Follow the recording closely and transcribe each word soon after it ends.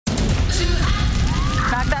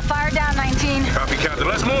Captain.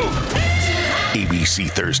 Let's move. ABC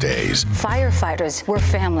Thursdays. Firefighters, we're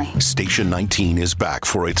family. Station 19 is back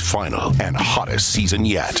for its final and hottest season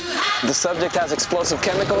yet. The subject has explosive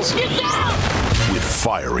chemicals. With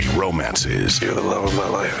fiery romances. You're the love of my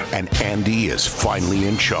life. And Andy is finally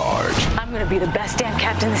in charge. I'm going to be the best damn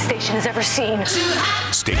captain the station has ever seen.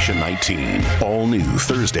 Station 19. All new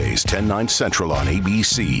Thursdays, 10/9 Central on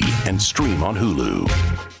ABC and stream on Hulu.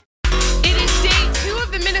 It is day 2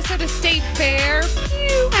 of the Minnesota State Fair. On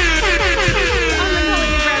the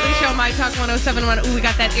Colleen and Bradley Show, My Talk 107.1. Ooh, we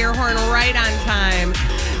got that air horn right on time.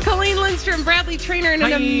 Colleen Lindstrom, Bradley Trainer, and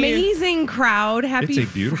an amazing crowd. Happy It's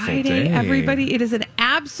a beautiful Friday, day. everybody. It is an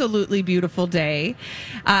absolutely beautiful day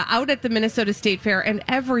out at the Minnesota State Fair and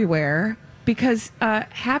everywhere. Because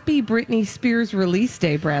happy Britney Spears release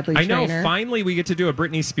day, Bradley I Trainer. know. Finally, we get to do a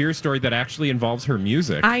Britney Spears story that actually involves her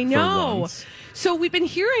music. I for know. once. So we've been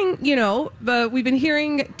hearing, we've been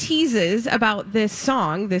hearing teases about this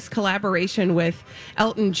song, this collaboration with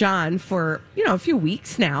Elton John for, a few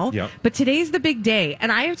weeks now. Yep. But today's the big day.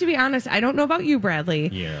 And I have to be honest, I don't know about you, Bradley.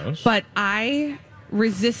 Yes. But I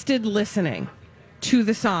resisted listening to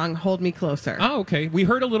the song Hold Me Closer. Oh, okay. We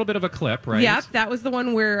heard a little bit of a clip, right? Yep, that was the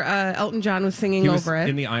one where Elton John was singing He was over it.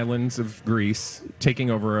 in the islands of Greece,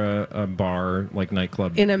 taking over a bar, like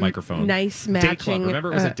nightclub in a microphone. nice Day matching. club.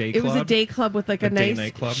 Remember, it was a day club? It was a day club with like a day nice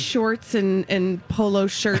nightclub? shorts and polo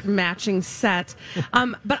shirt matching set.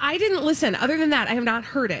 But I didn't listen. Other than that, I have not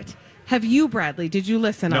heard it. Have you, Bradley? Did you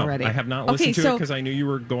listen No, already? I have not listened to it so because I knew you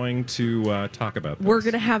were going to talk about this. we're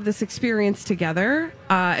going to have this experience together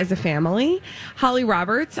as a family. Holly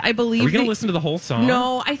Roberts, I believe. Are we going that- to listen to the whole song?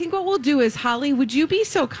 No, I think what we'll do is, Holly, would you be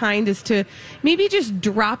so kind as to maybe just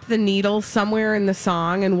drop the needle somewhere in the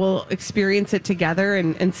song and we'll experience it together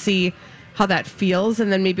and see how that feels, and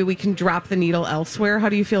then maybe we can drop the needle elsewhere. How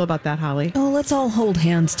do you feel about that, Holly? Oh, let's all hold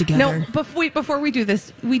hands together. No, before we do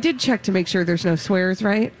this, we did check to make sure there's no swears,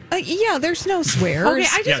 right? Yeah, there's no swears. Okay,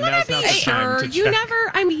 I just Yeah, want now's to not be the time sure. to You check.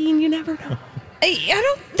 you never know.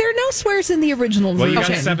 There are no swears in the original Well, you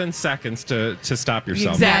version. got 7 seconds to stop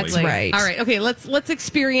yourself. Exactly. Molly. right. All right. Okay. Let's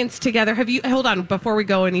experience together. Hold on before we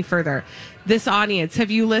go any further? This audience, have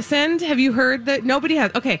you listened? Have you heard that? Nobody has.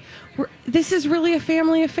 Okay. This is really a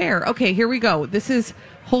family affair. Okay. Here we go. This is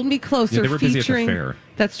Hold Me Closer. Yeah, they were busy at the featuring. fair.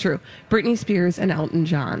 That's true. Britney Spears and Elton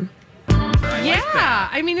John.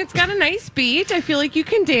 I mean, it's got a nice beat. I feel like you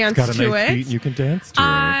can dance Got a to nice it. beat and you can dance to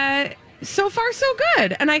it. So far, so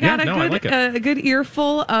good. And I got Yeah, no, I like it. a good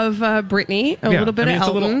earful of Britney, a little bit of it's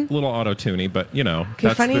Elton. a little auto-tuney, but, funny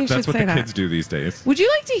you that's should what say the that. kids do these days. Would you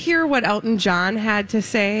like to hear what Elton John had to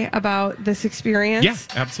say about this experience? Yeah,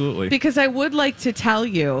 absolutely. Because I would like to tell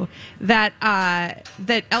you that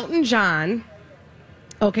that Elton John.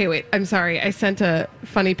 Okay, wait. I'm sorry. I sent a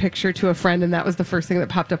funny picture to a friend, and that was the first thing that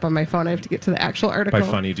popped up on my phone. I have to get to the actual article. By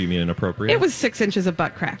funny, do you mean inappropriate? It was 6 inches of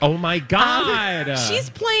butt crack. Oh, my God.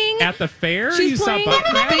 She's playing At the fair? She's You saw playing butt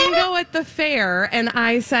crack? bingo at the fair, and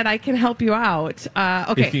I said I can help you out.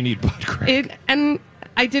 Okay, If you need butt crack. and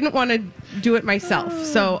I didn't want to do it myself.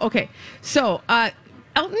 So okay, so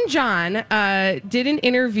Elton John did an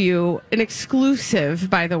interview, an exclusive,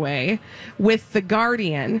 by the way, with The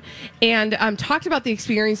Guardian, and talked about the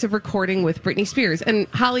experience of recording with Britney Spears. And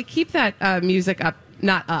Holly, keep that music up,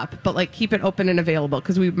 not up, but like keep it open and available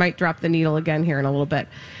because we might drop the needle again here in a little bit.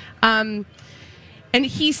 And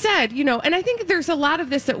he said, and I think there's a lot of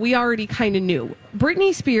this that we already kind of knew.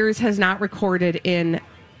 Britney Spears has not recorded in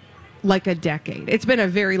like a decade. It's been a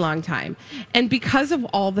very long time. And because of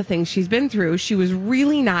all the things she's been through, she was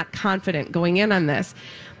really not confident going in on this.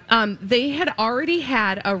 They had already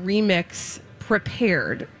had a remix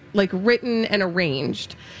prepared, like written and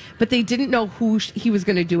arranged, but they didn't know who he was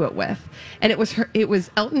going to do it with. And it was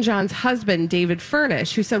Elton John's husband, David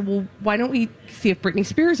Furnish, who said, well, why don't we see if Britney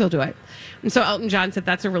Spears will do it? And so Elton John said,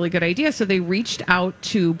 that's a really good idea. So they reached out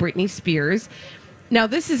to Britney Spears. Now,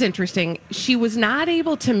 this is interesting. She was not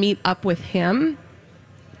able to meet up with him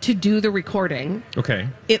to do the recording. Okay.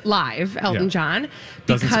 It live, Elton Yeah. John.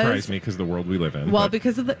 Doesn't surprise me because of the world we live in. Well,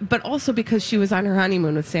 but but also because she was on her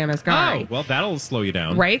honeymoon with Sam Asghari. Oh, well, that'll slow you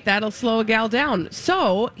down. Right? That'll slow a gal down.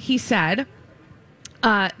 So he said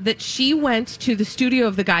that she went to the studio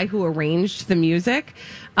of the guy who arranged the music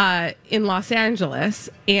in Los Angeles,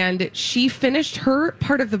 and she finished her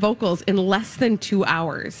part of the vocals in less than 2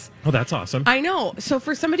 hours. Oh, that's awesome. I know. So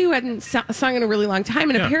for somebody who hadn't sung in a really long time,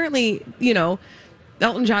 and Yeah. apparently,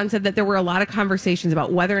 Elton John said that there were a lot of conversations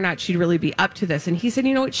about whether or not she'd really be up to this. And he said,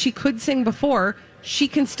 you know what? She could sing before. She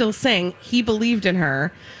can still sing. He believed in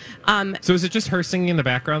her. So is it just her singing in the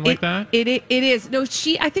background like that? It is. No,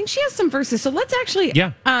 I think she has some verses. So let's actually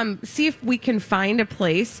see if we can find a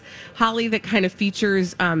place, Holly, that kind of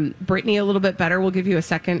features Britney a little bit better. We'll give you a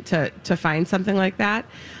second to find something like that.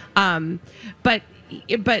 But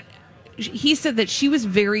he said that she was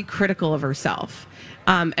very critical of herself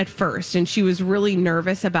at first, and she was really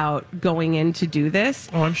nervous about going in to do this.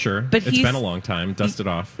 Oh, I'm sure. But it's been a long time. Dust it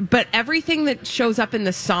off. But everything that shows up in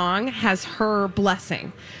the song has her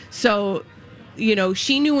blessing. So,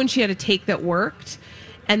 she knew when she had a take that worked,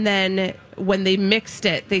 and then when they mixed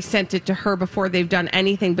it, they sent it to her before they've done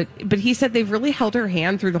anything. But he said they've really held her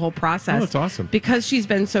hand through the whole process. Oh, that's awesome. Because she's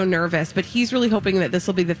been so nervous. But he's really hoping that this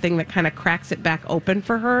will be the thing that kind of cracks it back open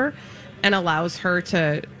for her and allows her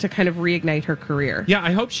to kind of reignite her career. Yeah,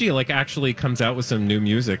 I hope she actually comes out with some new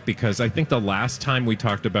music, because I think the last time we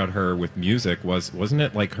talked about her with music wasn't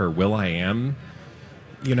it like her Will.i.am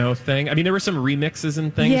thing? I mean, there were some remixes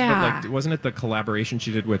and things, but wasn't it the collaboration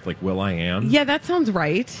she did with Will.i.am? Yeah, that sounds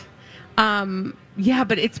right.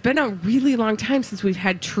 But it's been a really long time since we've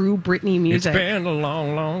had true Britney music. It's been a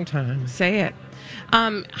long, long time. Say it.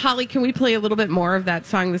 Holly, can we play a little bit more of that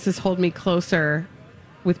song? This is Hold Me Closer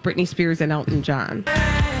with Britney Spears and Elton John.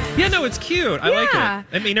 Yeah, no, it's cute. I like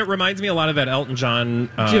it. I mean, it reminds me a lot of that Elton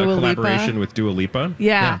John collaboration with Dua Lipa.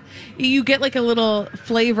 Yeah. You get a little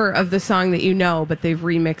flavor of the song that but they've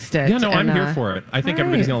remixed it. Yeah, no, I'm here for it. I think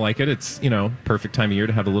everybody's going to like it. It's, perfect time of year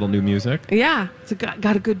to have a little new music. Yeah, it's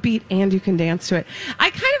got a good beat and you can dance to it.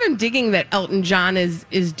 I kind of am digging that Elton John is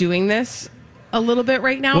doing this a little bit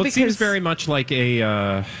right now. Well, it seems very much like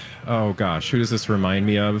a, who does this remind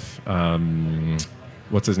me of?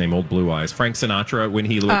 What's his name? Old Blue Eyes. Frank Sinatra, when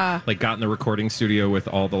he got in the recording studio with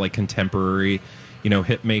all the contemporary,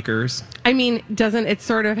 hit makers. I mean, doesn't it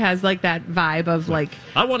sort of has that vibe of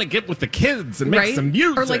I want to get with the kids and make some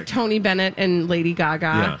music. Or Tony Bennett and Lady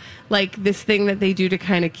Gaga. Yeah. This thing that they do to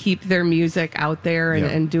kind of keep their music out there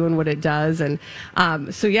and doing what it does. And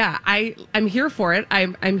so yeah, I'm here for it.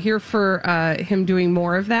 I'm here for him doing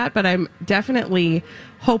more of that, but I'm definitely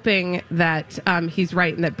hoping that he's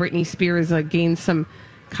right and that Britney Spears gains some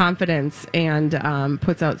confidence and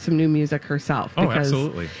puts out some new music herself. Oh,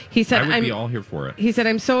 absolutely. He said, I would be all here for it. He said,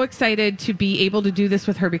 I'm so excited to be able to do this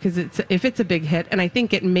with her because if it's a big hit, and I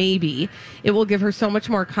think it may be, it will give her so much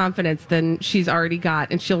more confidence than she's already got,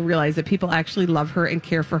 and she'll realize that people actually love her and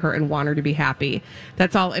care for her and want her to be happy.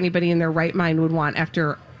 That's all anybody in their right mind would want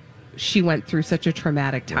after she went through such a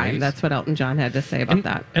traumatic time. Right. That's what Elton John had to say about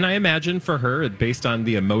that. And I imagine for her, based on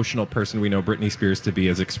the emotional person we know Britney Spears to be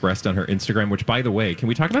as expressed on her Instagram, which, by the way, can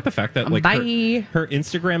we talk about the fact that her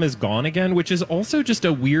Instagram is gone again, which is also just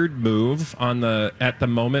a weird move at the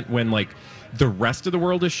moment when the rest of the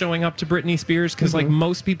world is showing up to Britney Spears, because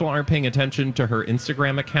most people aren't paying attention to her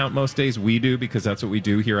Instagram account most days. We do, because that's what we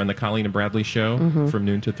do here on the Colleen and Bradley show from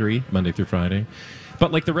noon to 3, Monday through Friday.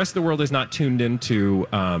 But the rest of the world is not tuned into,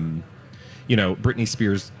 Britney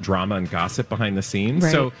Spears drama and gossip behind the scenes.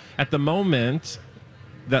 Right. So at the moment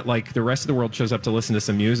that the rest of the world shows up to listen to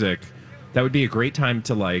some music, that would be a great time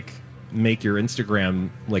to make your Instagram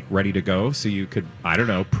ready to go, so you could, I don't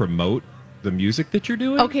know, promote the music that you're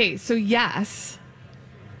doing. Okay, so yes,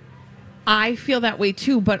 I feel that way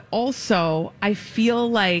too, but also I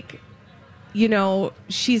feel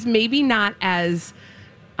she's maybe not as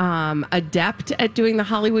adept at doing the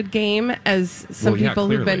Hollywood game as some people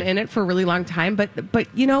who've been in it for a really long time. But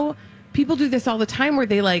people do this all the time where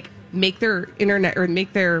they make their internet or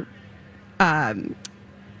make their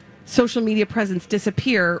social media presence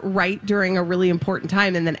disappear right during a really important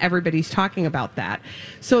time, and then everybody's talking about that.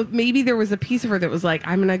 So maybe there was a piece of her that was I'm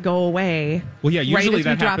going to go away. Well, yeah, usually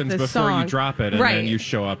right that happens before song. You drop it, and then you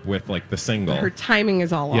show up with the single. Her timing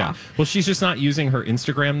is all off. Well, she's just not using her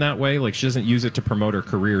Instagram that way. She doesn't use it to promote her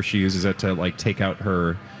career. She uses it to take out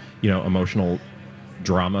her, emotional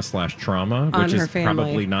drama/trauma, which is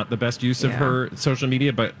probably not the best use of her social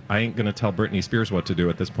media, but I ain't going to tell Britney Spears what to do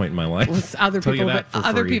at this point in my life. Well, other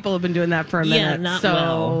people have been doing that for a minute.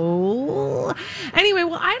 Anyway,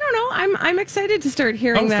 I don't know. I'm excited to start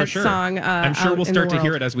hearing that song. I'm sure we'll start to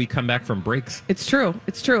hear it as we come back from breaks. It's true.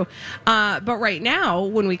 But right now,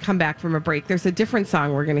 when we come back from a break, there's a different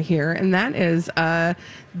song we're going to hear, and that is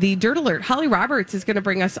the Dirt Alert. Holly Roberts is going to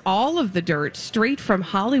bring us all of the dirt straight from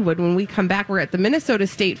Hollywood. When we come back, we're at the Minnesota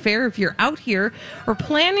State Fair. If you're out here or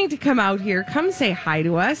planning to come out here, come say hi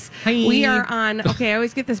to us. Hi. We are on, I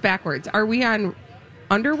always get this backwards. Are we on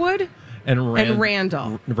Underwood? and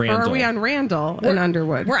Randall. Or are we on Randall and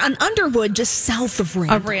Underwood? We're on Underwood, just south of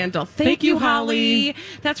Randall. Thank you, Holly.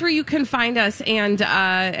 That's where you can find us,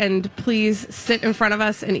 and please sit in front of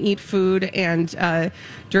us and eat food and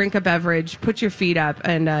drink a beverage. Put your feet up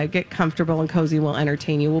and get comfortable and cozy. We'll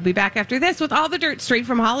entertain you. We'll be back after this with all the dirt straight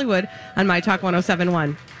from Hollywood on My Talk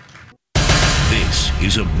 107.1. This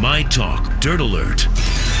is a My Talk Dirt Alert.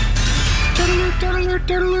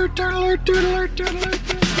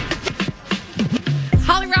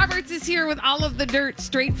 Holly Roberts is here with all of the dirt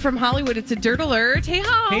straight from Hollywood. It's a Dirt Alert. Hey,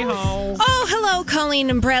 Holly. Hey, Holly. Oh, hello, Colleen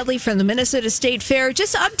and Bradley from the Minnesota State Fair.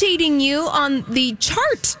 Just updating you on the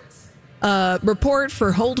chart report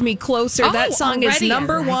for Hold Me Closer. That song is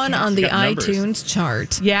number one on the iTunes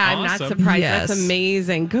chart. Yeah, I'm not surprised. Yes. That's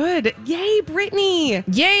amazing. Good. Yay, Brittany.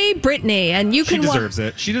 Yay, Brittany. And you She can deserves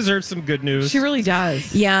it. She deserves some good news. She really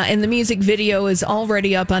does. Yeah, and the music video is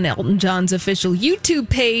already up on Elton John's official YouTube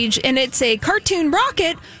page, and it's a cartoon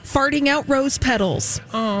rocket farting out rose petals.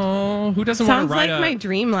 Oh, who doesn't want Sounds to ride like my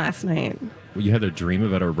dream last night. You had a dream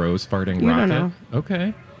about a rose farting You rocket? don't know.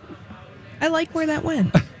 Okay. I like where that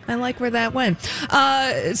went.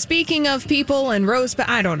 Speaking of people and Rose,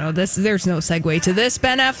 I don't know. There's no segue to this.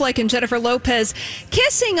 Ben Affleck and Jennifer Lopez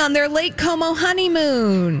kissing on their Lake Como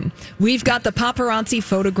honeymoon. We've got the paparazzi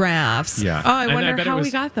photographs. Yeah. Oh, I wonder how we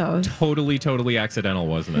got those. Totally accidental,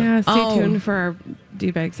 wasn't it? Yeah, stay tuned for our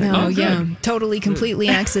D-bag segment. Oh, yeah. Totally, completely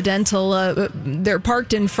accidental. They're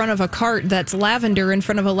parked in front of a cart that's lavender in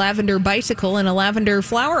front of a lavender bicycle and a lavender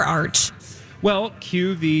flower arch. Well,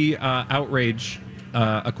 cue the outrage,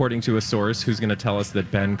 according to a source who's going to tell us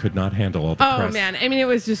that Ben could not handle all the press. Oh, man. I mean, it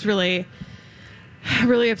was just really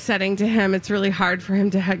upsetting to him. It's really hard for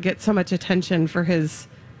him to get so much attention for his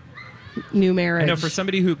new marriage. I know, for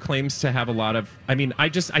somebody who claims to have a lot of... I mean, I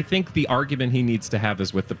think the argument he needs to have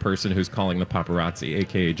is with the person who's calling the paparazzi,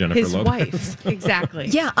 a.k.a. Jennifer his Lopez. wife. Exactly.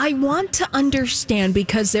 Yeah, I want to understand,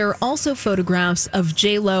 because there are also photographs of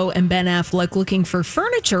J-Lo and Ben Affleck looking for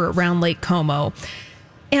furniture around Lake Como.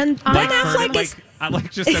 And Ben Affleck is...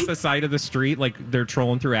 Like just at the side of the street, like they're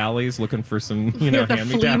trolling through alleys looking for some, the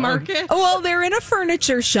hand-me-down. flea market. Well, they're in a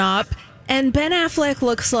furniture shop, and Ben Affleck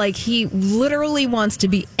looks like he literally wants to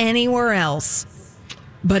be anywhere else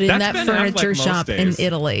but in That's that Ben furniture Affleck most shop days. in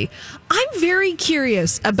Italy. I'm very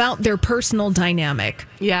curious about their personal dynamic.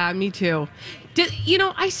 Yeah, me too.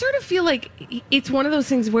 I sort of feel like it's one of those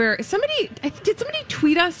things where did somebody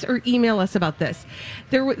tweet us or email us about this?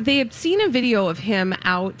 They had seen a video of him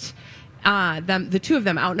out, the two of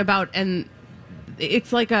them out and about, and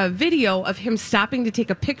it's like a video of him stopping to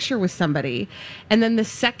take a picture with somebody, and then the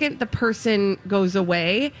second the person goes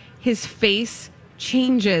away, his face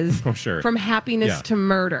changes from happiness to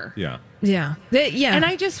murder. Yeah. Yeah. And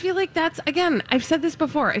I just feel like that's, again, I've said this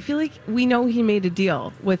before, I feel like we know he made a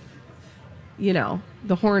deal with,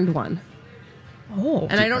 the horned one. Oh.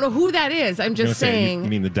 And I don't know who that is. I'm just saying. You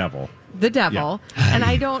mean the devil. The devil. Yeah. And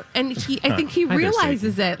I think he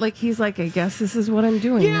realizes it. Like, he's like, I guess this is what I'm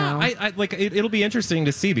doing now. I it'll be interesting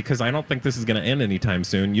to see, because I don't think this is going to end anytime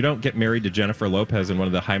soon. You don't get married to Jennifer Lopez in one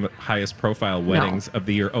of the highest profile weddings of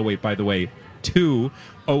the year. Oh, wait, by the way, 2.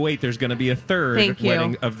 Oh, wait, there's going to be a 3rd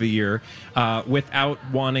wedding of the year without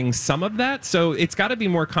wanting some of that. So it's got to be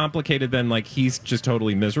more complicated than, like, he's just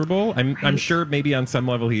totally miserable. I'm sure maybe on some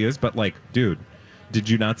level he is, but, like, dude, did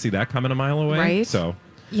you not see that coming a mile away? Right. So...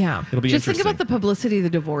 Yeah. It'll be just interesting. think about the publicity the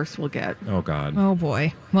divorce will get. Oh, God. Oh,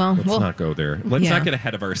 boy. Well, let's not go there. Let's not get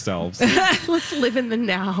ahead of ourselves. Let's live in the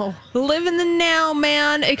now. Live in the now,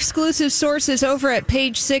 man. Exclusive sources over at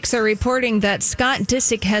Page 6 are reporting that Scott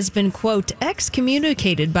Disick has been, quote,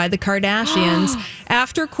 excommunicated by the Kardashians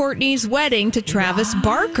after Kourtney's wedding to Travis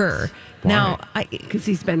Barker. Why? Now, because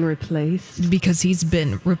he's been replaced.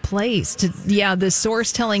 Yeah, the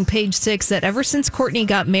source telling Page 6 that ever since Kourtney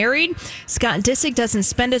got married, Scott Disick doesn't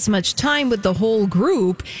spend as much time with the whole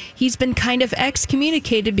group. He's been kind of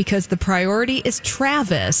excommunicated because the priority is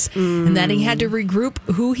Travis, and that he had to regroup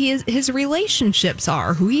who his relationships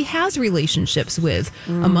are, who he has relationships with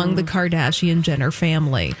among the Kardashian-Jenner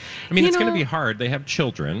family. I mean, it's going to be hard. They have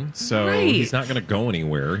children, so he's not going to go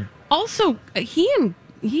anywhere. Also, he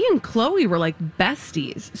and Khloe were like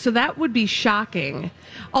besties, so that would be shocking.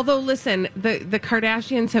 Although, listen, the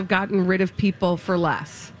Kardashians have gotten rid of people for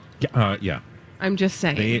less. Yeah. I'm just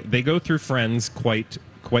saying. They go through friends quite,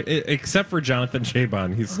 except for Jonathan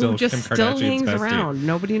Cheban. He's still Kim Kardashian's still hangs bestie. around.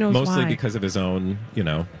 Nobody knows Mostly why. because of his own,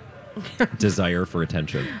 desire for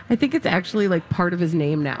attention. I think it's actually like part of his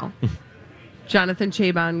name now. Jonathan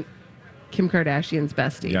Cheban, Kim Kardashian's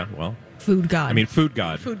bestie. Yeah, well. Food God. I mean, Food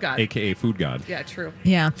God. Food God. A.K.A. Food God. Yeah, true.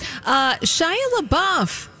 Yeah. Shia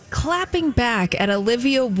LaBeouf clapping back at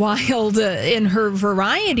Olivia Wilde in her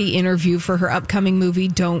Variety interview for her upcoming movie,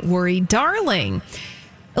 Don't Worry, Darling.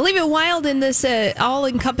 Olivia Wilde, in this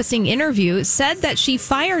all-encompassing interview, said that she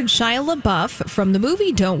fired Shia LaBeouf from the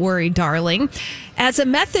movie Don't Worry, Darling as a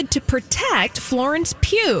method to protect Florence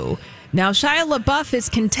Pugh. Now, Shia LaBeouf is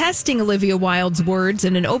contesting Olivia Wilde's words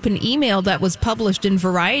in an open email that was published in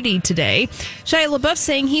Variety today. Shia LaBeouf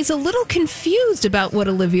saying he's a little confused about what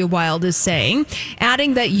Olivia Wilde is saying,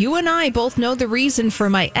 adding that you and I both know the reason for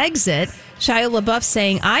my exit. Shia LaBeouf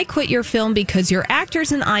saying, I quit your film because your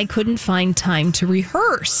actors and I couldn't find time to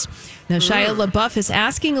rehearse. Now, Shia LaBeouf is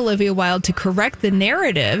asking Olivia Wilde to correct the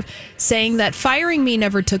narrative, saying that firing me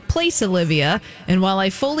never took place, Olivia. And while I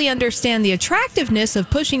fully understand the attractiveness of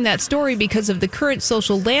pushing that story because of the current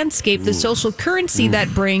social landscape, the social currency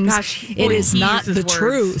that brings, it is not the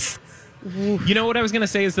truth. You know what I was going to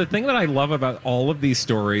say is the thing that I love about all of these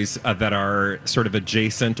stories that are sort of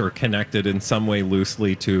adjacent or connected in some way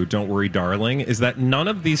loosely to Don't Worry, Darling is that none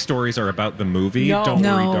of these stories are about the movie Don't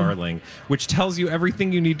Worry, Darling, which tells you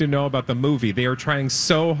everything you need to know about the movie. They are trying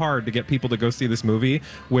so hard to get people to go see this movie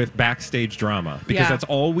with backstage drama because that's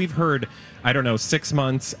all we've heard. I don't know, 6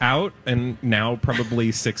 months out and now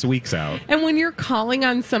probably 6 weeks out. And when you're calling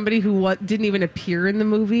on somebody who didn't even appear in the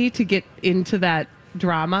movie to get into that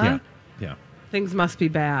drama... Yeah. Things must be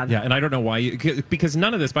bad. Yeah, and I don't know why because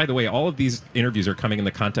none of this, by the way, all of these interviews are coming in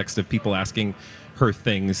the context of people asking her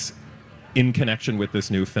things in connection with this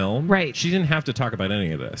new film. Right. She didn't have to talk about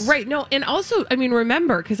any of this. Right. No, and also, I mean,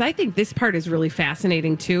 remember, because I think this part is really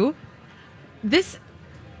fascinating, too.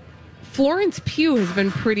 Florence Pugh has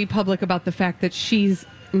been pretty public about the fact that she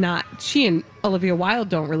and Olivia Wilde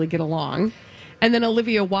don't really get along. And then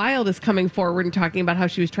Olivia Wilde is coming forward and talking about how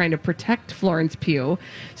she was trying to protect Florence Pugh.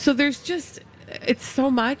 So there's just, it's so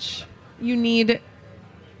much. You need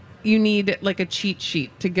like a cheat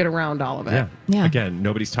sheet to get around all of it. Yeah. Again,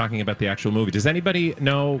 nobody's talking about the actual movie. Does anybody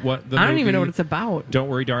know what the I don't even know what it's about. Don't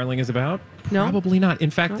Worry, Darling is about? No. Probably not. In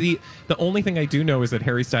fact, the only thing I do know is that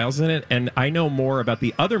Harry Styles is in it, and I know more about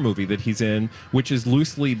the other movie that he's in, which is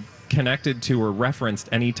loosely connected to or referenced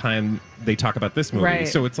anytime they talk about this movie. Right.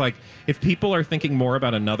 So it's like, if people are thinking more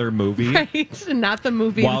about another movie... Right, not the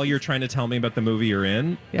movie. While you're trying to tell me about the movie you're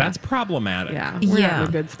in, that's problematic. Yeah, we're not in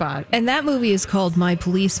a good spot. And that movie is called My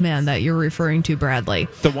Policeman that you're referring to, Bradley.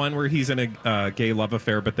 The one where he's in a gay love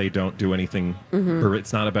affair, but they don't do anything, or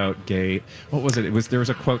it's not about gay... What was it? There was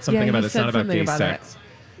a quote, something about it's not about gay sex.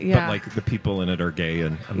 Yeah. But like the people in it are gay,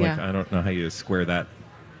 and I'm like, I don't know how you square that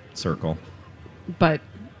circle. But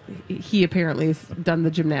he apparently has done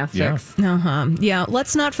the gymnastics. Yeah,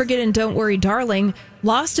 let's not forget in Don't Worry, Darling,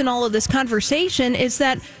 lost in all of this conversation is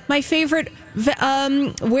that my favorite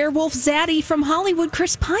werewolf zaddy from Hollywood,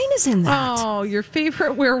 Chris Pine, is in that. Oh, your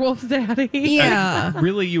favorite werewolf zaddy. Yeah.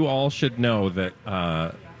 Really, you all should know that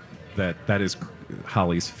that is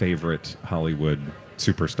Holly's favorite Hollywood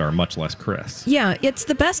superstar, much less Chris. Yeah, it's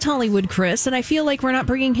the best Hollywood Chris, and I feel like we're not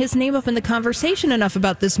bringing his name up in the conversation enough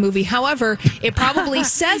about this movie. However, it probably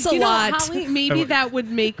says a lot. Holly, maybe that would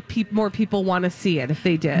make more people want to see it if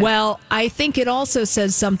they did. Well, I think it also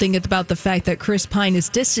says something about the fact that Chris Pine is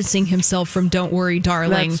distancing himself from Don't Worry,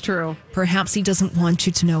 Darling. That's true. Perhaps he doesn't want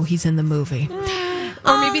you to know he's in the movie.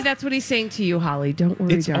 Or maybe that's what he's saying to you, Holly. Don't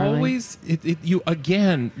worry, it's darling. Always you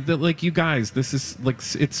again. Like you guys, this is like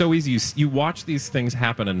it's so easy. You watch these things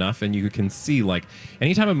happen enough, and you can see like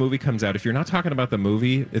anytime a movie comes out, if you're not talking about the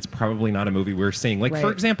movie, it's probably not a movie we're seeing. Like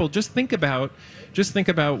for example, just think about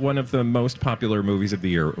one of the most popular movies of the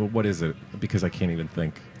year. What is it? Because I can't even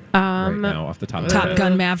think. Right now off the top of my head. Top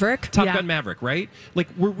Gun Maverick. Top Gun Maverick, right? Like,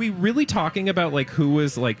 were we really talking about like who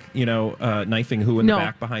was like knifing who in the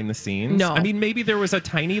back behind the scenes? No. I mean, maybe there was a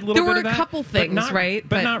tiny little bit of that. There were a couple things, right?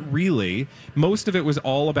 But not really. Most of it was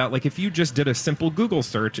all about like if you just did a simple Google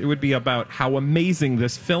search, it would be about how amazing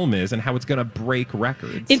this film is and how it's going to break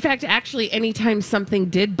records. In fact, actually, anytime something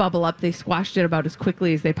did bubble up, they squashed it about as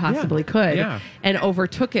quickly as they possibly could, and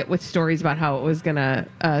overtook it with stories about how it was going to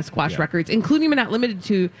squash records, including but not limited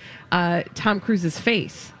to Tom Cruise's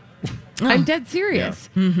face. I'm dead serious.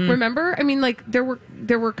 Yeah. Mm-hmm. Remember? I mean, like there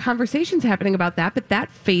were conversations happening about that, but that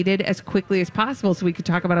faded as quickly as possible so we could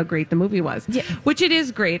talk about how great the movie was. Yeah. Which it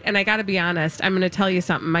is great, and I got to be honest, I'm going to tell you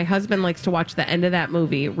something. My husband likes to watch the end of that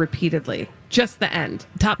movie repeatedly. Just the end.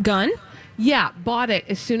 Top Gun? Yeah, bought it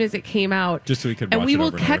as soon as it came out. Just so he could watch it. And we will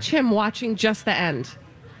over and catch him watching just the end.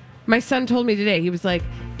 My son told me today, he was like,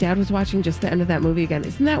 Dad was watching just the end of that movie again.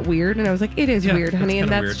 Isn't that weird? And I was like, it is weird, honey, and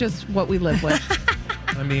that's weird. just what we live with.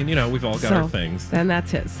 I mean, we've all got our things. And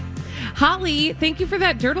that's his. Holly, thank you for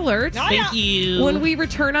that dirt alert. Thank you. When we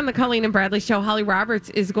return on the Colleen and Bradley Show, Holly Roberts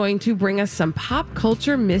is going to bring us some pop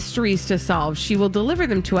culture mysteries to solve. She will deliver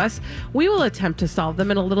them to us. We will attempt to solve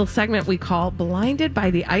them in a little segment we call Blinded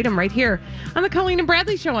by the Item right here on the Colleen and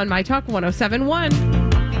Bradley Show on My Talk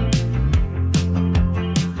 107.1.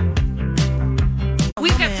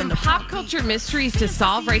 We've got some pop culture mysteries to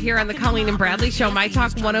solve right here on the Colleen and Bradley Show, My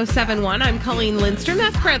Talk 107.1. I'm Colleen Lindstrom.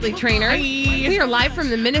 That's Bradley Traynor. We are live from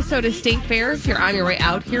the Minnesota State Fair. If you're on your way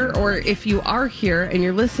out here, or if you are here and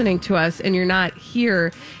you're listening to us and you're not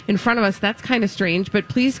here in front of us, that's kind of strange, but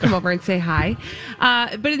please come over and say hi.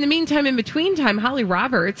 But in the meantime, in between time, Holly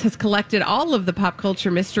Roberts has collected all of the pop culture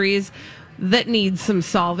mysteries that needs some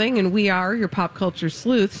solving, and we are your pop culture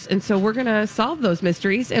sleuths, and so we're going to solve those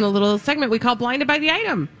mysteries in a little segment we call Blinded by the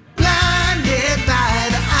Item. Blinded by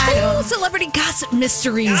the Item. Ooh, celebrity gossip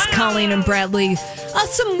mysteries, Colleen and Bradley.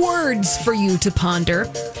 Some words for you to ponder.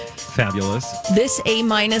 Fabulous. This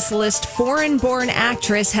A-minus list foreign-born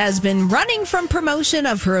actress has been running from promotion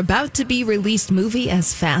of her about-to-be-released movie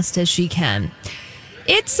as fast as she can.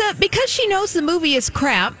 It's because she knows the movie is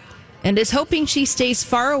crap, and is hoping she stays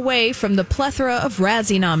far away from the plethora of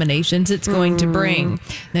Razzie nominations it's going to bring.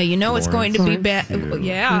 Now, you know it's going to be bad.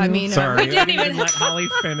 Yeah, I mean... Sorry, I didn't even let Holly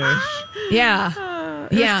finish. Yeah.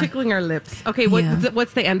 It was tickling our lips. Okay,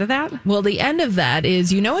 what's the end of that? Well, the end of that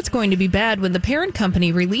is, you know it's going to be bad when the parent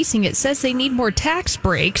company releasing it says they need more tax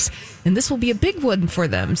breaks, and this will be a big one for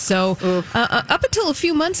them. So, up until a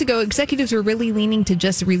few months ago, executives were really leaning to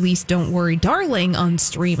just release Don't Worry, Darling on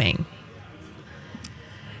streaming.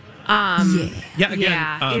 Last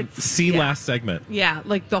segment. Yeah,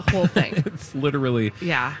 like the whole thing. It's literally...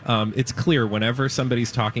 Yeah. It's clear whenever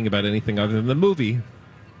somebody's talking about anything other than the movie,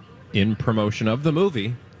 in promotion of the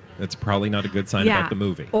movie, that's probably not a good sign about the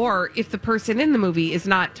movie. Or if the person in the movie is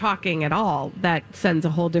not talking at all, that sends a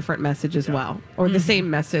whole different message as well. Or the same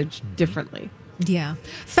message differently. Yeah.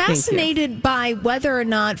 Fascinated by whether or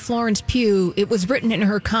not Florence Pugh, it was written in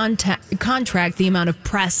her contract, the amount of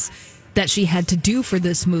press that she had to do for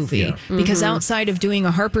this movie, because outside of doing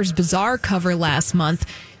a Harper's Bazaar cover last month,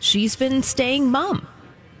 she's been staying mum.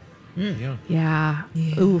 Yeah.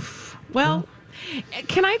 Oof. Well,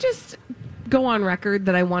 can I just go on record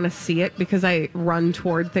that I want to see it because I run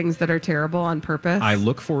toward things that are terrible on purpose? I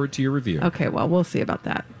look forward to your review. Okay, well, we'll see about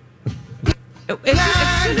that.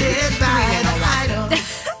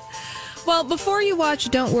 Well, before you watch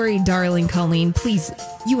Don't Worry, Darling, Colleen, please,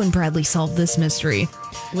 you and Bradley solve this mystery.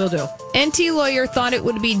 Will do. NT Lawyer thought it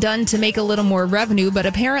would be done to make a little more revenue, but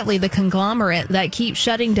apparently the conglomerate that keeps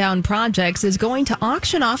shutting down projects is going to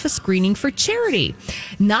auction off a screening for charity.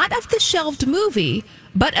 Not of the shelved movie,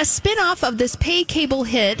 but a spin-off of this pay cable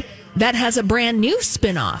hit that has a brand new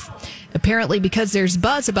spin-off. Apparently, because there's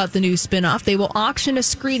buzz about the new spin-off, they will auction a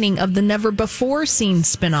screening of the never-before-seen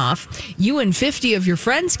spin-off. You and 50 of your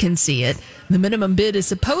friends can see it. The minimum bid is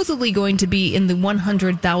supposedly going to be in the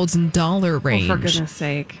 $100,000 range. Oh, for goodness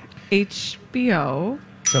sake. HBO.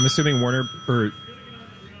 So I'm assuming Warner...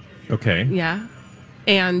 Okay. Yeah.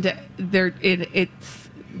 And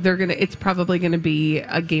it's probably gonna be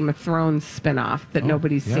a Game of Thrones spinoff that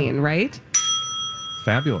nobody's seen, right?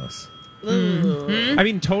 Fabulous. I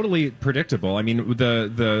mean, totally predictable. I mean,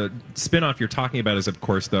 the spinoff you're talking about is, of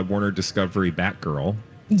course, the Warner Discovery Batgirl.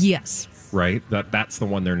 Yes. Right? That's the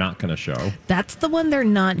one they're not going to show. That's the one they're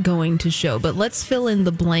not going to show, but let's fill in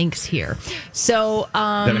the blanks here. So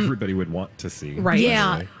that everybody would want to see. Right.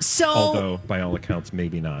 Yeah. So, although, by all accounts,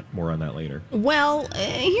 maybe not. More on that later. Well,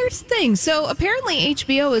 here's the thing. So apparently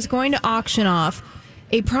HBO is going to auction off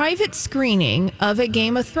a private screening of a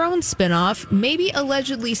Game of Thrones spinoff, maybe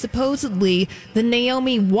allegedly, supposedly, the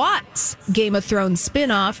Naomi Watts Game of Thrones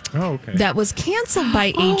spinoff that was canceled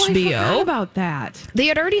by HBO. I forgot about that. They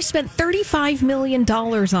had already spent $35 million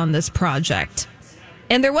on this project.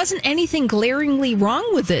 And there wasn't anything glaringly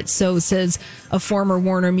wrong with it, so says a former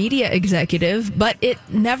Warner Media executive, but it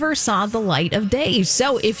never saw the light of day.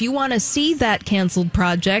 So if you want to see that canceled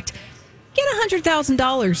project, get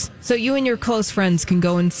 $100,000 so you and your close friends can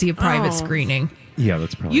go and see a private screening. Yeah,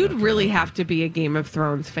 that's probably... You'd really have to be a Game of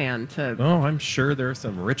Thrones fan to... Oh, I'm sure there are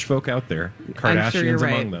some rich folk out there. Kardashians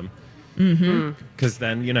among them. Because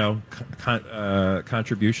then, you know,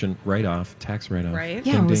 contribution write-off, tax write-off. Right?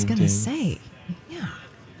 Yeah, I was going to say. Yeah,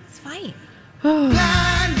 it's fine.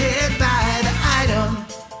 Blinded by the item.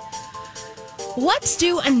 Let's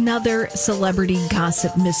do another celebrity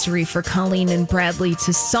gossip mystery for Colleen and Bradley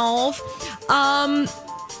to solve.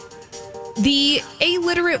 The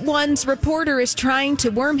illiterate one's reporter is trying to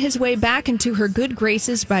worm his way back into her good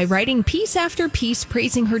graces by writing piece after piece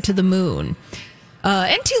praising her to the moon.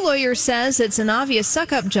 NT Lawyer says it's an obvious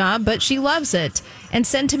suck-up job, but she loves it, and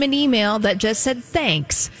sent him an email that just said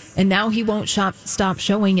thanks, and now he won't stop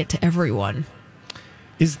showing it to everyone.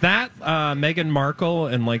 Is that Meghan Markle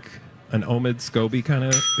and like an Omid Scobie kind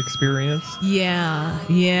of experience? Yeah.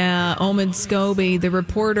 Omid Scobie, the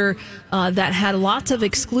reporter that had lots of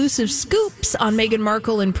exclusive scoops on Meghan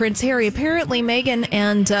Markle and Prince Harry. Apparently, Meghan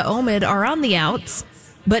and Omid are on the outs,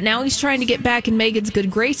 but now he's trying to get back in Meghan's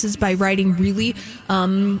good graces by writing really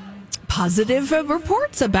positive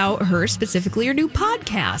reports about her, specifically her new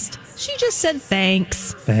podcast. She just said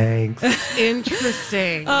thanks.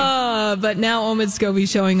 Interesting. But now Omid Scobie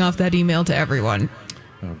showing off that email to everyone.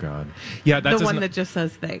 Oh, God. Yeah, the one that just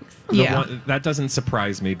says thanks. That doesn't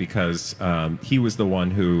surprise me because he was the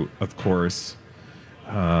one who, of course,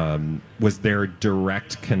 was their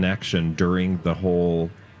direct connection during the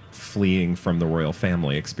whole fleeing from the royal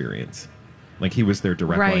family experience. Like, he was their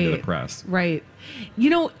direct line to the press. Right.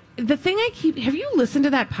 The thing have you listened to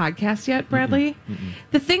that podcast yet, Bradley?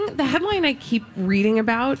 Mm-mm. The headline I keep reading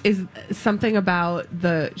about is something about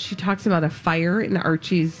she talks about a fire in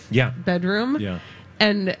Archie's bedroom. Yeah.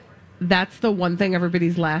 And that's the one thing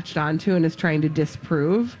everybody's latched onto and is trying to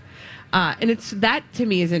disprove. And that to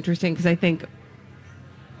me is interesting because I think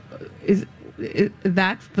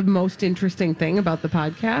that's the most interesting thing about the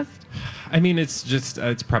podcast. I mean,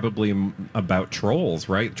 it's probably about trolls,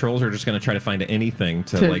 right? Trolls are just going to try to find anything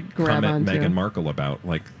to like comment Meghan Markle about.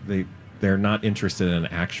 Like they're not interested in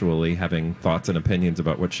actually having thoughts and opinions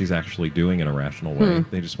about what she's actually doing in a rational way.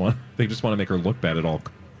 They just want to make her look bad at all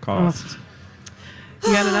costs.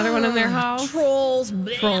 You got another one in their house? Trolls.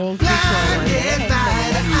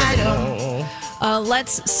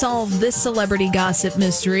 Let's solve this celebrity gossip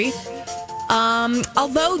mystery.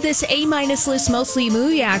 Although this A-minus list mostly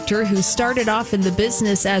movie actor who started off in the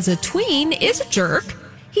business as a tween is a jerk,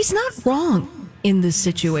 he's not wrong in this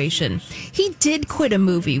situation. He did quit a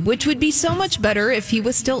movie, which would be so much better if he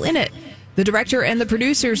was still in it. The director and the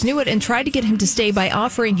producers knew it and tried to get him to stay by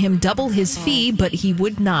offering him double his fee, but he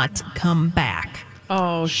would not come back.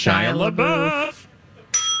 Oh, Shia LaBeouf.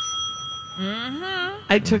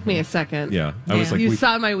 It took me a second. Yeah. I was like, you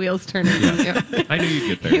saw my wheels turning. Yeah. I knew you'd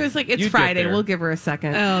get there. He was like, it's Friday. We'll give her a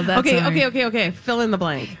second. Oh, that's okay. Fill in the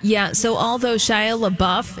blank. Yeah. So although Shia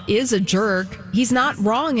LaBeouf is a jerk, he's not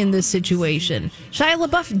wrong in this situation. Shia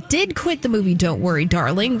LaBeouf did quit the movie Don't Worry,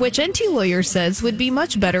 Darling, which NT Lawyer says would be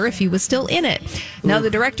much better if he was still in it. Now, the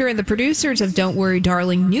director and the producers of Don't Worry,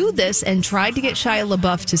 Darling knew this and tried to get Shia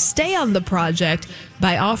LaBeouf to stay on the project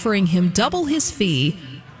by offering him double his fee,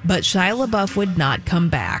 but Shia LaBeouf would not come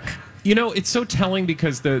back. You know, it's so telling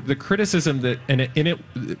because the criticism that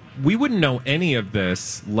we wouldn't know any of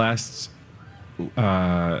this lest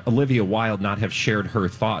Olivia Wilde not have shared her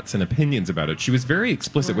thoughts and opinions about it. She was very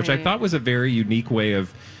explicit, which I thought was a very unique way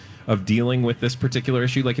of dealing with this particular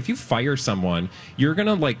issue. Like, if you fire someone, you're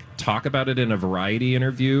gonna like talk about it in a Variety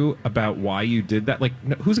interview about why you did that. Like,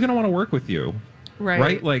 who's gonna want to work with you,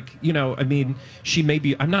 right? Like, I mean, she may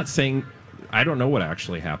be. I'm not saying. I don't know what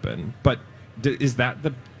actually happened, but is that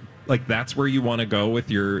that's where you want to go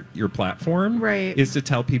with your platform, right? Is to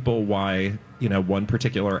tell people why one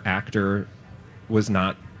particular actor was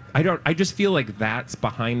not. I just feel like that's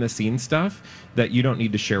behind the scenes stuff that you don't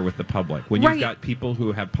need to share with the public when you've got people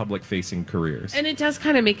who have public facing careers. And it does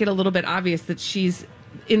kind of make it a little bit obvious that she's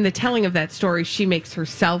in the telling of that story. She makes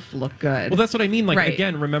herself look good. Well, that's what I mean. Like,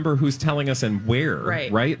 again, remember who's telling us and where,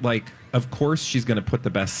 right? Like, of course she's going to put the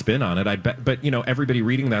best spin on it. I bet, but everybody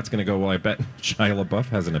reading that's going to go, well, I bet Shia LaBeouf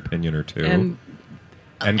has an opinion or two.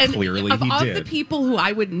 And clearly he did. Of the people who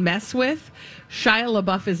I would mess with, Shia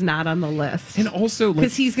LaBeouf is not on the list. And also,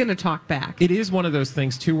 because he's going to talk back. It is one of those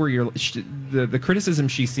things, too, where the criticism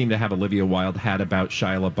she seemed to have Olivia Wilde had about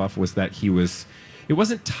Shia LaBeouf was that it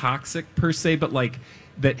wasn't toxic per se, but like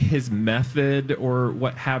that his method or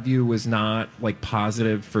what have you was not like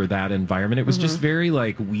positive for that environment. It was just very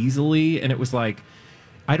like weaselly, and it was like,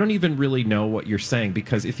 I don't even really know what you're saying,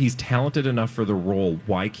 because if he's talented enough for the role,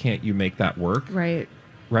 why can't you make that work? Right?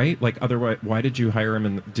 Like, otherwise, why did you hire him?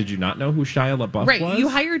 And did you not know who Shia LaBeouf was? Right, you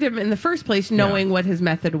hired him in the first place knowing what his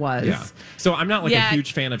method was. Yeah. So I'm not like a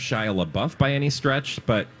huge fan of Shia LaBeouf by any stretch,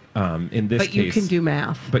 but in this case... But you can do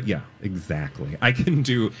math. But yeah, exactly. I can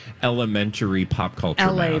do elementary pop culture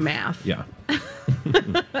LA math. Yeah.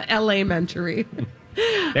 LA-mentary.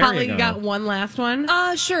 Holly, you got one last one?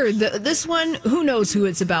 Sure. This one, who knows who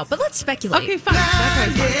it's about, but let's speculate. Okay, fine.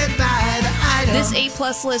 This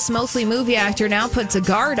A-plus list, mostly movie actor, now puts a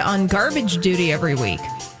guard on garbage duty every week.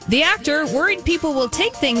 The actor, worried people will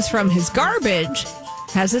take things from his garbage,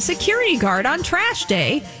 has a security guard on trash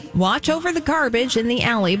day watch over the garbage in the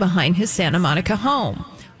alley behind his Santa Monica home.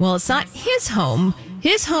 Well, it's not his home.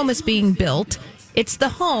 His home is being built. It's the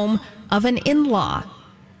home of an in-law.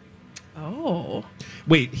 Oh.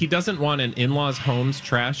 Wait, he doesn't want an in-law's home's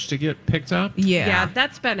trash to get picked up? Yeah,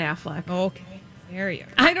 that's Ben Affleck. Okay. There you go.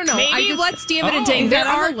 I don't know. Maybe let's give it a ding. There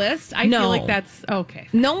There are are a list. I feel like that's okay.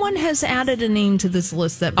 No one has added a name to this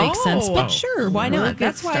list that makes sense, but Oh. sure, why We'll not? get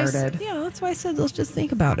That's why. started. That's why I said let's just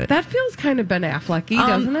think about it. That feels kind of Ben Affleck-y,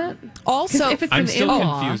 doesn't it? Also, 'Cause if it's I'm an still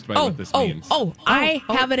in-law, confused by what this means. I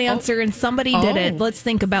have an answer, and somebody did it. Let's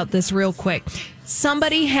think about this real quick.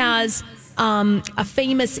 Somebody has a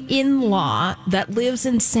famous in-law that lives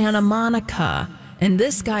in Santa Monica, and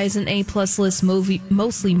this guy is an A-plus list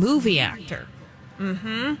mostly movie actor.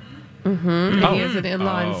 and he is an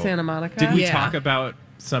in-law in Santa Monica. Did we Yeah. talk about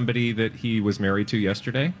somebody that he was married to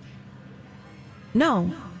yesterday?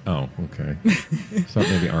 No. Oh, okay. So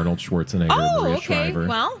maybe Arnold Schwarzenegger, Oh, Maria okay. Shriver.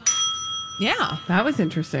 Well, yeah. That was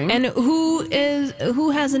interesting. And who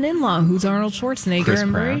has an in-law? Who's Arnold Schwarzenegger Chris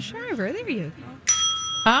and Maria Pratt. Shriver? There you go.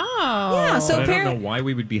 oh, Yeah. So But I don't know apparently, why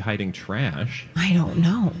we would be hiding trash. I don't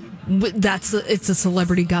know. But it's a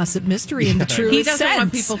celebrity gossip mystery in the truest he doesn't sense.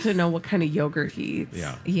 want people to know what kind of yogurt he eats.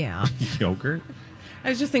 Yeah. Yeah. Yogurt? I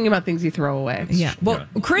was just thinking about things you throw away. Yeah. Well,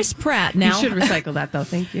 Chris Pratt You now should recycle that, though.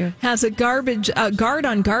 Thank you. has a guard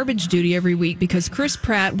on garbage duty every week because Chris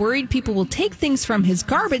Pratt, worried people will take things from his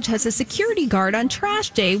garbage, has a security guard on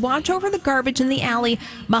trash day watch over the garbage in the alley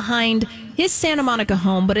behind his Santa Monica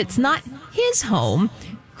home, but it's not his home.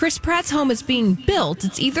 Chris Pratt's home is being built.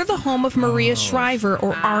 It's either the home of Maria Shriver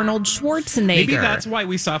or Arnold Schwarzenegger. Maybe that's why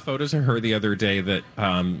we saw photos of her the other day that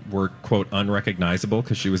were, quote, unrecognizable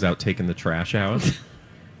because she was out taking the trash out.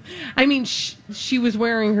 I mean, she was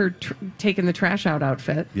wearing her taking the trash out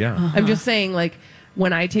outfit. Yeah. I'm just saying, like,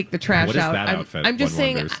 when I take the trash What is out, that outfit, I'm just one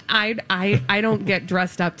saying, wonders? I don't get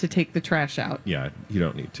dressed up to take the trash out. Yeah, you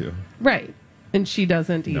don't need to. Right. And she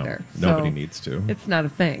doesn't No, either. nobody So needs to. It's not a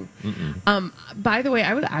thing. By the way,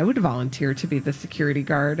 I would volunteer to be the security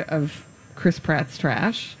guard of Chris Pratt's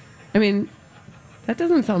trash. I mean, that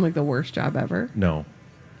doesn't sound like the worst job ever. No.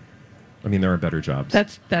 I mean, there are better jobs.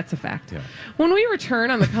 That's a fact. Yeah. When we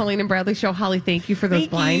return on the Colleen and Bradley Show, Holly, thank you for those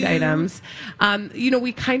blind items.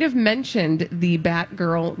 We kind of mentioned the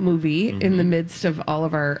Batgirl movie in the midst of all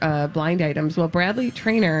of our blind items. Well, Bradley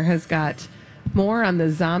Traynor has got more on the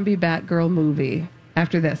zombie Batgirl movie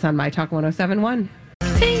after this on My Talk 107.1.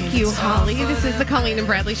 Thank you, Holly. This is the Colleen and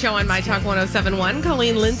Bradley Show on My Talk 107.1.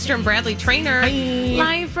 Colleen Lindstrom, Bradley Traynor,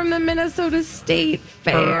 live from the Minnesota State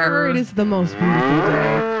Fair. It is the most beautiful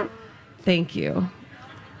day. Thank you,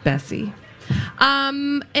 Bessie.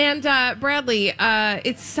 Bradley,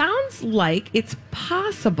 it sounds like it's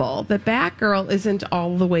possible that Batgirl isn't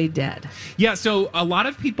all the way dead. Yeah, so a lot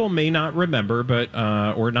of people may not remember, but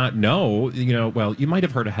or not know. You might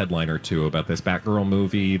have heard a headline or two about this Batgirl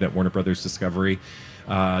movie that Warner Brothers Discovery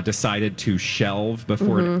decided to shelve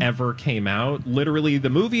before it ever came out. Literally, the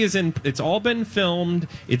movie it's all been filmed,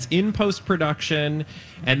 it's in post-production,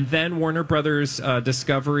 and then Warner Brothers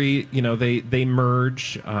Discovery, they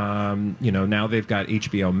merge. Now they've got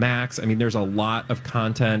HBO Max. I mean, there's a lot of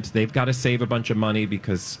content. They've got to save a bunch of money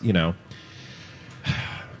because,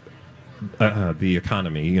 the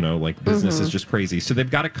economy, business is just crazy. So they've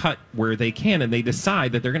got to cut where they can, and they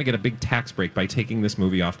decide that they're going to get a big tax break by taking this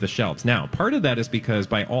movie off the shelves. Now, part of that is because,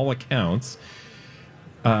 by all accounts,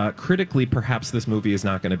 critically, perhaps this movie is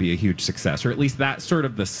not going to be a huge success, or at least that's sort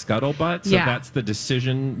of the scuttlebutt. So that's the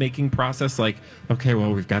decision-making process. Like, okay,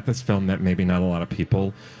 well, we've got this film that maybe not a lot of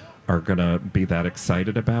people are going to be that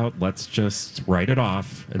excited about. Let's just write it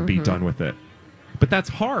off and be done with it. But that's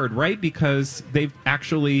hard, right? Because they've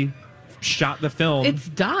actually shot the film. It's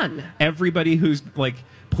done. Everybody who's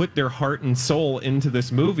put their heart and soul into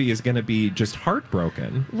this movie is going to be just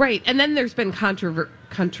heartbroken. Right. And then there's been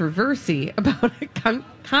controversy about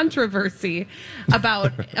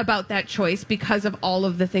about that choice because of all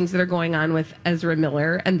of the things that are going on with Ezra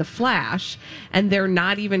Miller and The Flash, and they're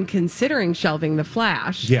not even considering shelving The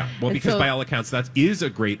Flash. Yeah, well, And because by all accounts, that is a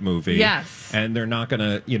great movie. Yes. And they're not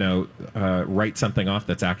going to, write something off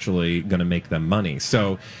that's actually going to make them money.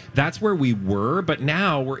 So that's where we were. But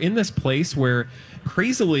now we're in this place where,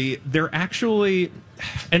 crazily, they're actually...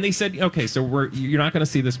 And they said, okay, so you're not going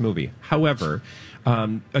to see this movie. However...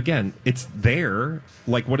 again, it's there.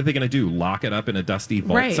 Like, what are they going to do? Lock it up in a dusty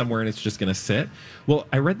vault somewhere and it's just going to sit? Well,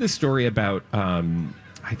 I read this story about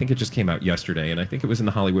I think it just came out yesterday, and I think it was in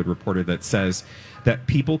the Hollywood Reporter, that says that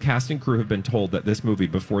people, cast and crew, have been told that this movie,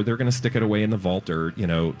 before they're going to stick it away in the vault or,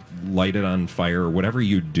 light it on fire or whatever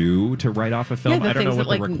you do to write off a film, I don't know what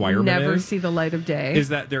the requirement never is. See the light of day. Is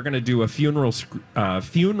that they're going to do a funeral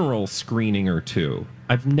screening or two.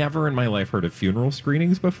 I've never in my life heard of funeral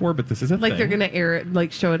screenings before, but this is a thing. They're going to air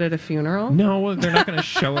it, show it at a funeral? No, they're not going to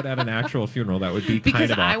show it at an actual funeral. That would be kind of awkward.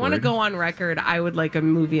 Because I want to go on record, I would like a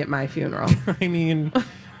movie at my funeral. I mean,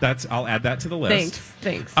 I'll add that to the list.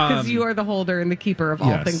 Thanks. Because you are the holder and the keeper of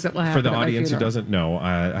all things that will happen. For the audience who doesn't know,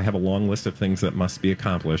 I have a long list of things that must be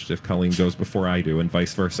accomplished if Colleen goes before I do, and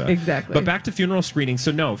vice versa. Exactly. But back to funeral screenings.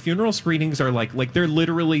 So no, funeral screenings are like they're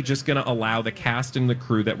literally just going to allow the cast and the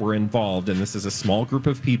crew that were involved, and this is a small group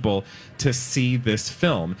of people, to see this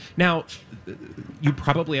film. Now, you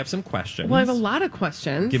probably have some questions. Well, I have a lot of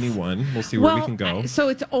questions. Give me one. We'll see where we can go. So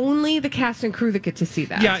it's only the cast and crew that get to see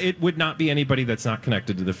that? Yeah, it would not be anybody that's not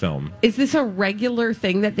connected to the film. Is this a regular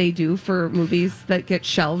thing that they do for movies that get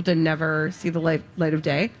shelved and never see the light of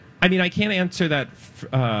day? I mean, I can't answer that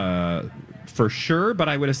for sure, but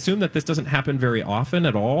I would assume that this doesn't happen very often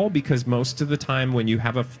at all, because most of the time when you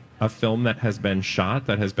have a film that has been shot,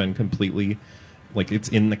 that has been completely... it's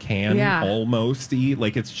in the can, almost.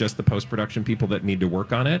 It's just the post-production people that need to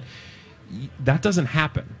work on it. That doesn't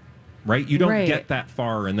happen, right? You don't get that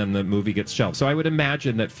far and then the movie gets shelved. So I would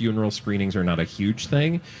imagine that funeral screenings are not a huge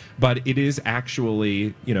thing, but it is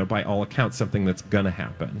actually, by all accounts, something that's going to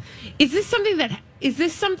happen. Is this something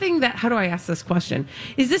that, how do I ask this question?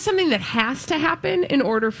 Is this something that has to happen in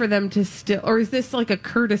order for them to still, or is this like a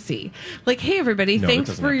courtesy? Hey, everybody,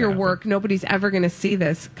 thanks for your work. Nobody's ever going to see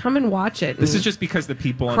this. Come and watch it. This is just because the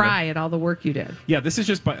people cry at all the work you did. Yeah, this is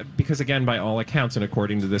just because, again, by all accounts, and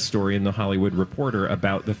according to this story in the Hollywood Reporter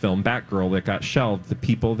about the film Batgirl that got shelved, the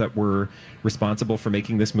people that were responsible for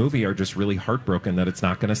making this movie are just really heartbroken that it's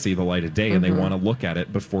not going to see the light of day, and they want to look at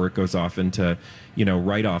it before it goes off into,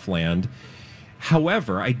 write-off land.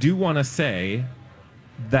 However, I do want to say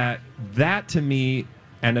that to me,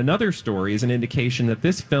 and another story, is an indication that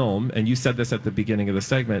this film, and you said this at the beginning of the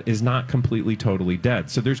segment, is not completely, totally dead.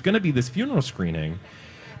 So there's going to be this funeral screening,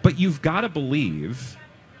 but you've got to believe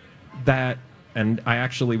that, and I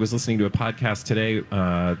actually was listening to a podcast today,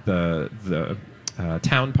 the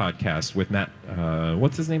Town podcast with Matt,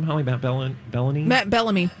 what's his name, Holly? Matt Bellamy? Matt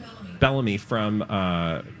Bellamy. Bellamy from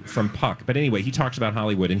Puck. But anyway, he talks about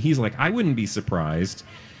Hollywood, and he's like, I wouldn't be surprised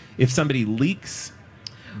if somebody leaks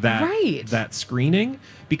that screening,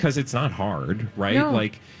 because it's not hard, right? No.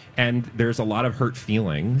 And there's a lot of hurt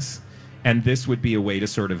feelings, and this would be a way to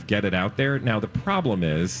sort of get it out there. Now, the problem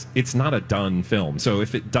is, it's not a done film. So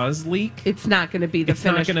if it does leak, it's not going to be the finished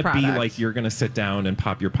product. It's not going to be like you're going to sit down and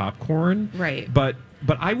pop your popcorn. Right.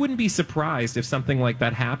 But I wouldn't be surprised if something like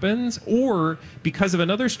that happens, or because of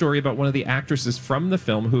another story about one of the actresses from the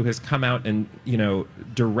film who has come out and,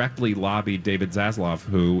 directly lobbied David Zaslav,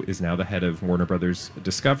 who is now the head of Warner Brothers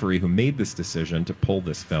Discovery, who made this decision to pull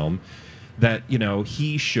this film, that,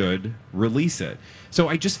 he should release it. So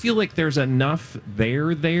I just feel like there's enough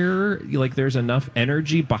there, there's enough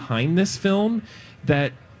energy behind this film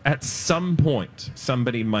that at some point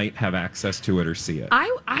somebody might have access to it or see it.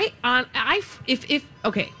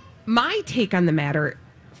 Okay, my take on the matter,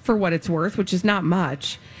 for what it's worth, which is not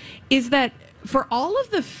much, is that for all of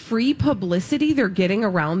the free publicity they're getting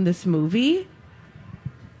around this movie,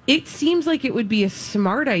 it seems like it would be a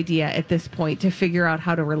smart idea at this point to figure out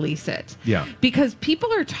how to release it. Yeah. Because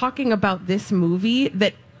people are talking about this movie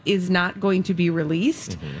that is not going to be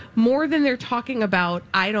released more than they're talking about,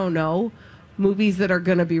 I don't know, movies that are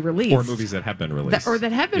going to be released, or movies that have been released,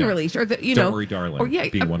 released, or that Don't Worry, Darling, or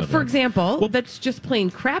being one of them. For example, that's just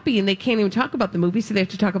plain crappy, and they can't even talk about the movie, so they have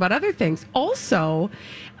to talk about other things. Also,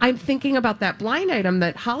 I'm thinking about that blind item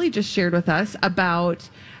that Holly just shared with us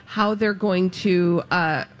about how they're going to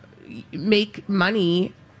make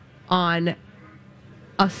money on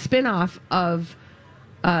a spinoff of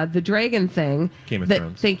the dragon thing. Game of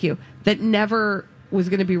Thrones. Thank you. That never was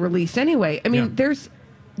going to be released anyway. I mean,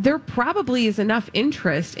 there probably is enough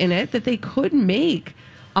interest in it that they could make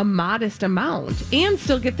a modest amount and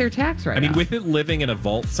still get their tax write-off. I mean, with it living in a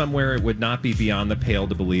vault somewhere, it would not be beyond the pale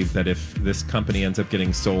to believe that if this company ends up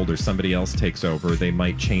getting sold or somebody else takes over, they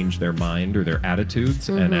might change their mind or their attitudes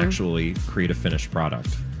and actually create a finished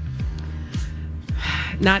product.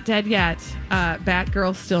 Not dead yet.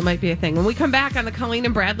 Batgirl still might be a thing. When we come back on the Colleen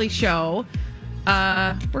and Bradley show,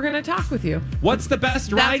 we're going to talk with you. What's the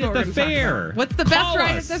best ride at the fair? What's the best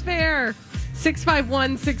ride at the fair?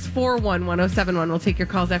 651-641-1071. We'll take your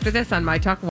calls after this on My Talk